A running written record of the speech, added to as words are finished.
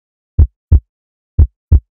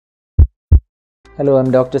Hello,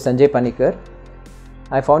 I'm Dr. Sanjay Panicker.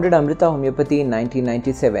 I founded Amrita Homeopathy in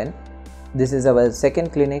 1997. This is our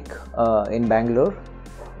second clinic in Bangalore.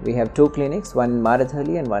 We have two clinics, one in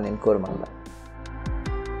Marathali and one in Koramangala.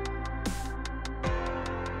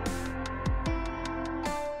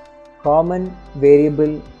 Common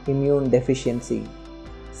variable immune deficiency,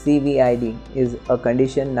 CVID, is a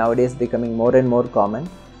condition nowadays becoming more and more common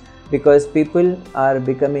because people are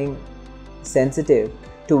becoming sensitive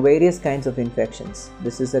to various kinds of infections.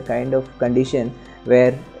 This is a kind of condition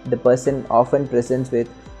where the person often presents with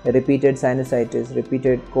repeated sinusitis,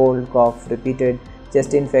 repeated cold, cough, repeated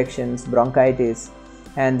chest infections, bronchitis,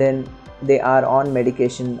 and then they are on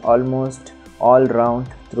medication almost all round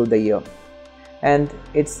through the year. And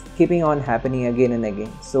it's keeping on happening again and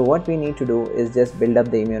again. So what we need to do is just build up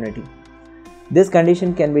the immunity. This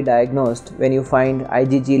condition can be diagnosed when you find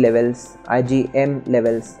IgG levels, IgM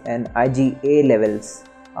levels and IgA levels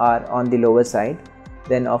are on the lower side.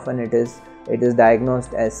 Then often it is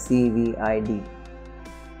diagnosed as CVID.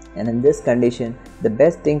 And in this condition, the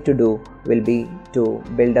best thing to do will be to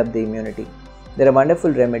build up the immunity. There are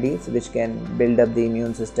wonderful remedies which can build up the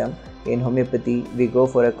immune system. In homeopathy, we go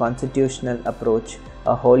for a constitutional approach,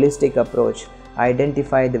 a holistic approach,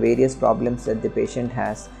 identify the various problems that the patient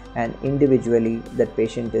has, and individually that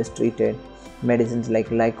patient is treated. Medicines like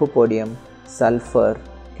lycopodium, sulphur,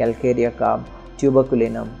 calcarea carb,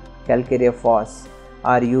 tuberculinum, calcarea foss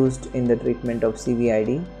are used in the treatment of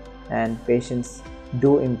CVID, and patients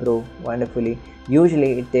do improve wonderfully.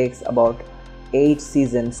 Usually it takes about 8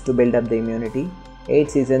 seasons to build up the immunity. 8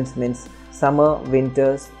 seasons means summer,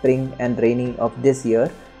 winter, spring and rainy of this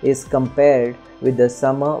year is compared with the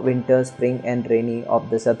summer, winter, spring and rainy of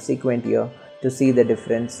the subsequent year to see the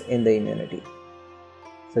difference in the immunity.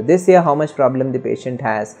 So this year how much problem the patient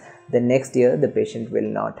has, the next year the patient will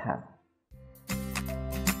not have.